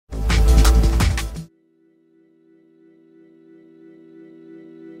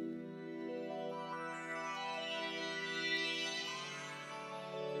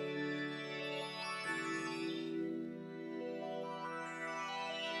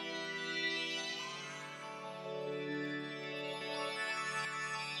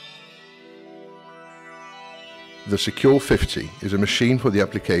The Secur 50 is a machine for the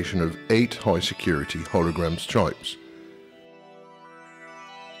application of 8 high-security hologram stripes.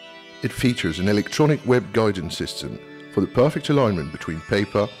 It features an electronic web guidance system for the perfect alignment between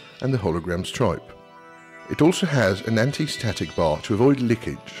paper and the hologram stripe. It also has an anti-static bar to avoid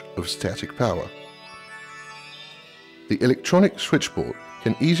leakage of static power. The electronic switchboard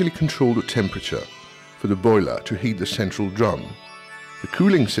can easily control the temperature for the boiler to heat the central drum. The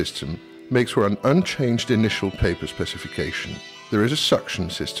cooling system makes for an unchanged initial paper specification. There is a suction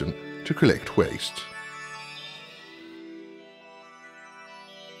system to collect waste.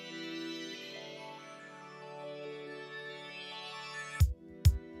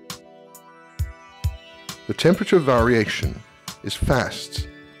 The temperature variation is fast,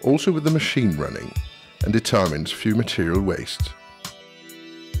 also with the machine running, and determines few material waste.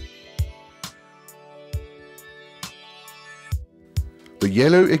 The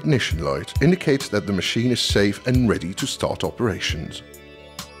yellow ignition light indicates that the machine is safe and ready to start operations.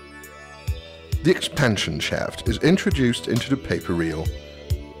 The expansion shaft is introduced into the paper reel.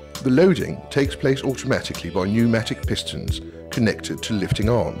 The loading takes place automatically by pneumatic pistons connected to lifting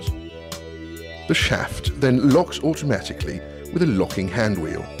arms. The shaft then locks automatically with a locking hand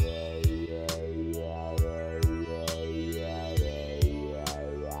wheel.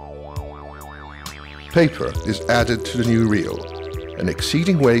 Paper is added to the new reel, and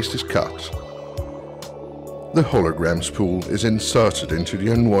exceeding waste is cut. The hologram spool is inserted into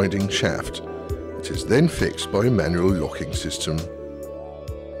the unwinding shaft. It is then fixed by a manual locking system.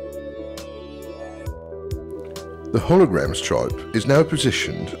 The hologram stripe is now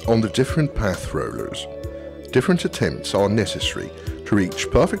positioned on the different path rollers. Different attempts are necessary to reach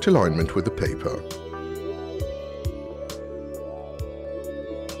perfect alignment with the paper.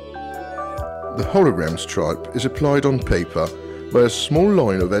 The hologram stripe is applied on paper by a small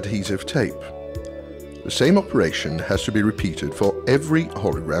line of adhesive tape. The same operation has to be repeated for every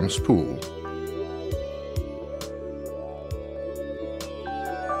hologram spool.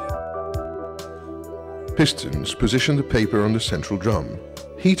 Pistons position the paper on the central drum.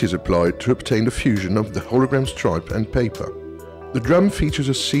 Heat is applied to obtain the fusion of the hologram stripe and paper. The drum features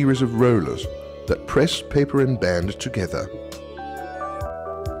a series of rollers that press paper and band together.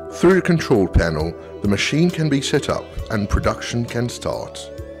 Through the control panel, the machine can be set up and production can start.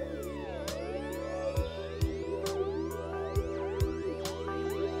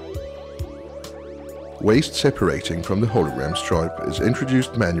 Waste separating from the hologram stripe is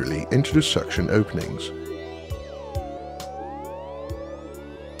introduced manually into the suction openings.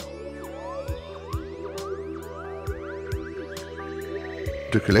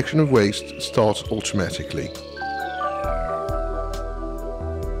 The collection of waste starts automatically.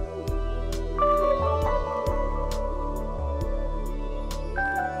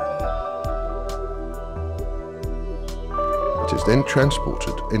 It is then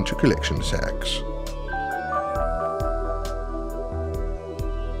transported into collection sacks.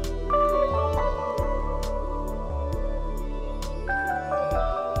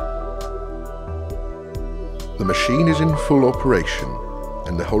 The machine is in full operation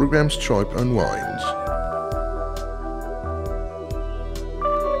and the hologram stripe unwinds.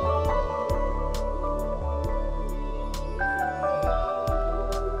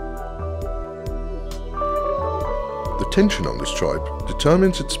 The tension on the stripe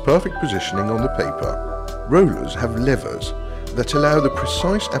determines its perfect positioning on the paper. Rollers have levers that allow the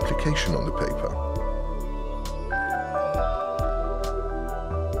precise application on the paper.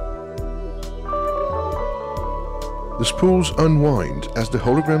 The spools unwind as the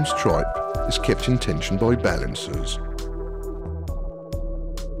hologram stripe is kept in tension by balancers.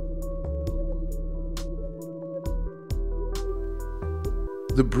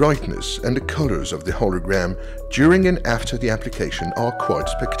 The brightness and the colors of the hologram during and after the application are quite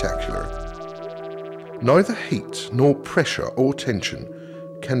spectacular. Neither heat nor pressure or tension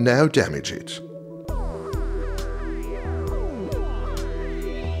can now damage it.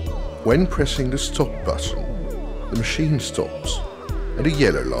 When pressing the stop button, the machine stops and a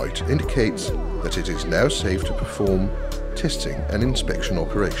yellow light indicates that it is now safe to perform testing and inspection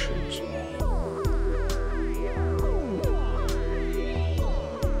operations.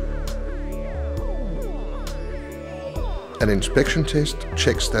 An inspection test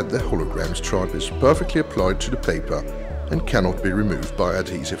checks that the hologram stripe is perfectly applied to the paper and cannot be removed by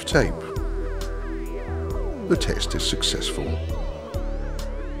adhesive tape. The test is successful.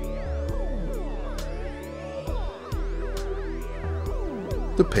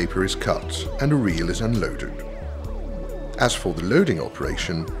 The paper is cut and a reel is unloaded. As for the loading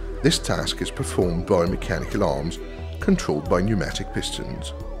operation, this task is performed by mechanical arms controlled by pneumatic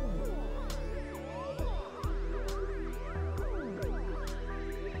pistons.